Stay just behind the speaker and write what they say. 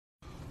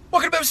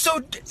Welcome to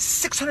episode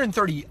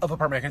 630 of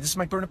Apartment Hackers. This is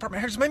Mike Byrne,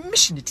 Apartment Hackers. My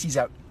mission to tease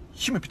out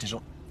human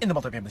potential in the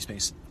multifamily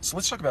space. So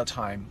let's talk about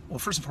time. Well,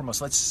 first and foremost,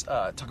 let's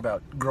talk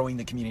about growing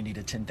the community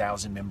to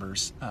 10,000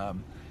 members.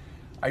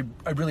 I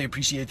really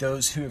appreciate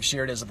those who have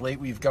shared as of late.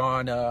 We've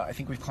gone, I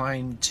think we've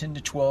climbed 10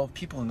 to 12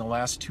 people in the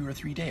last 2 or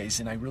 3 days,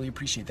 and I really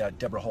appreciate that,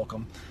 Deborah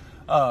Holcomb.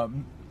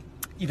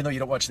 Even though you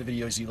don't watch the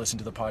videos, you listen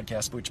to the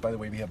podcast, which, by the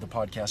way, we have the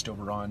podcast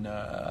over on,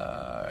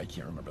 I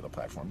can't remember the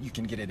platform. You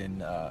can get it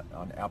in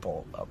on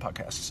Apple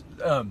Podcasts.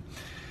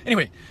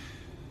 Anyway,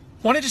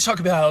 wanted to talk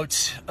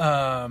about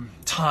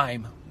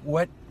time.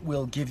 What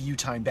will give you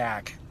time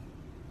back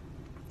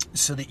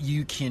so that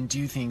you can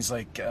do things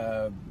like,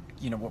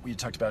 what we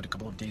talked about a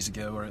couple of days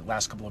ago or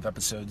last couple of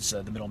episodes,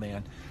 the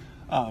middleman.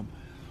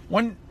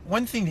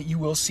 One thing that you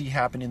will see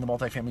happen in the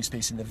multifamily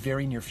space in the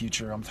very near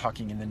future, I'm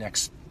talking in the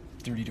next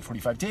 30 to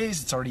 45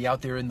 days. It's already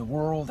out there in the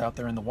world, out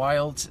there in the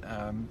wild.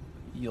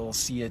 You'll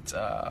see it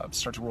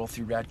start to roll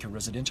through Radco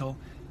Residential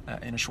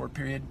in a short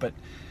period, but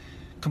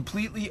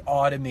completely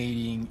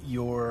automating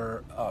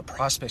your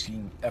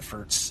prospecting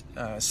efforts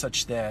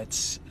such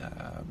that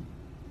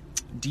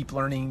deep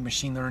learning,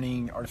 machine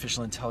learning,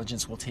 artificial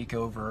intelligence will take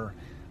over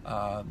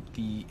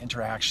the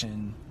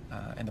interaction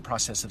and the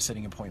process of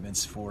setting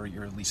appointments for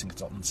your leasing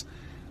consultants.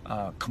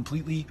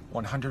 Completely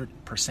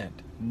 100%.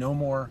 No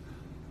more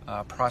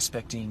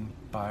prospecting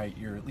by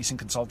your leasing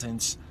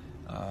consultants.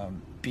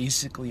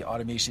 Basically,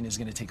 automation is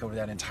going to take over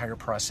that entire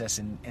process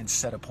and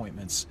set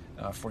appointments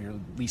for your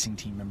leasing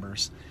team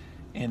members.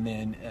 And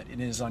then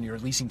it is on your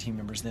leasing team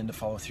members then to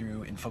follow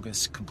through and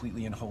focus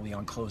completely and wholly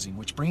on closing,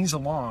 which brings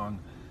along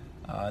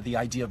the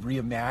idea of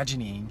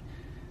reimagining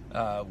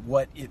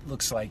what it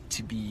looks like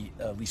to be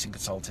a leasing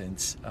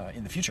consultant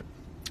in the future.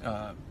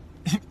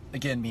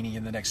 Again, meaning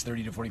in the next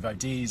 30 to 45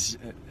 days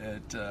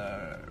at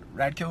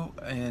Radco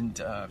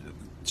and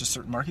just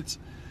certain markets.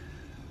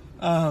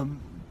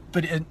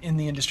 But in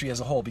the industry as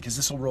a whole, because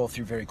this will roll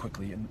through very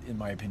quickly, in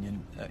my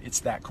opinion. It's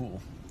that cool.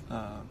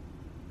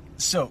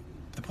 So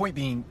the point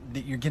being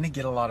that you're going to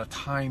get a lot of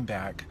time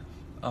back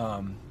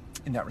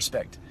in that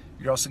respect.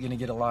 You're also going to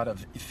get a lot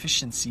of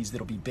efficiencies that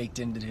will be baked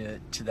into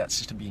that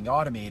system being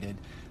automated.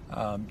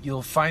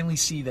 You'll finally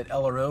see that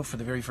LRO, for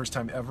the very first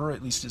time ever,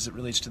 at least as it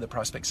relates to the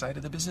prospect side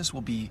of the business,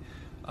 will be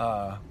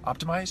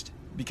optimized,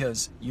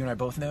 because you and I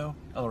both know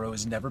LRO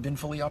has never been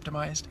fully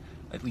optimized,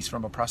 at least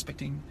from a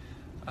prospecting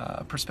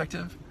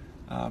perspective,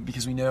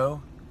 because we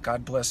know,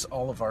 God bless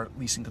all of our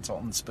leasing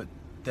consultants, but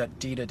that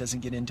data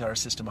doesn't get into our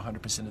system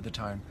 100% of the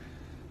time.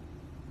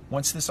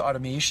 Once this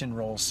automation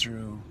rolls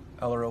through,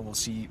 LRO will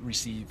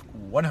receive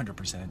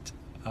 100%,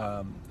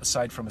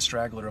 aside from a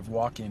straggler of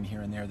walk-in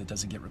here and there that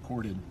doesn't get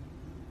recorded.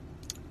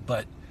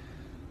 But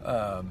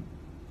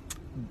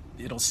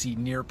it'll see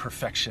near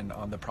perfection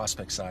on the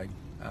prospect side,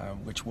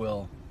 which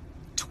will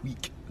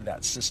tweak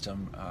that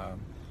system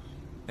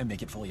and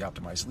make it fully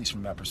optimized, at least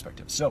from that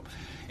perspective. So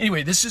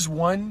anyway, this is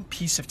one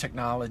piece of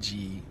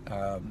technology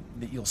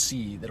that you'll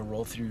see that'll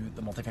roll through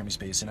the multifamily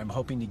space, and I'm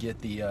hoping to get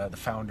the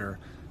founder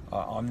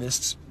on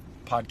this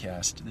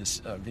podcast, this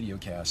video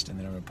cast, and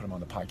then I'm going to put him on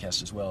the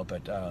podcast as well.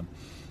 But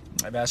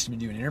I've asked him to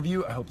do an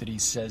interview. I hope that he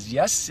says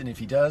yes, and if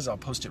he does, I'll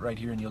post it right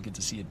here, and you'll get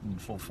to see it in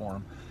full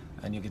form,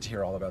 and you'll get to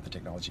hear all about the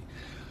technology.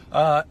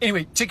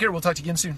 Anyway, take care. We'll talk to you again soon.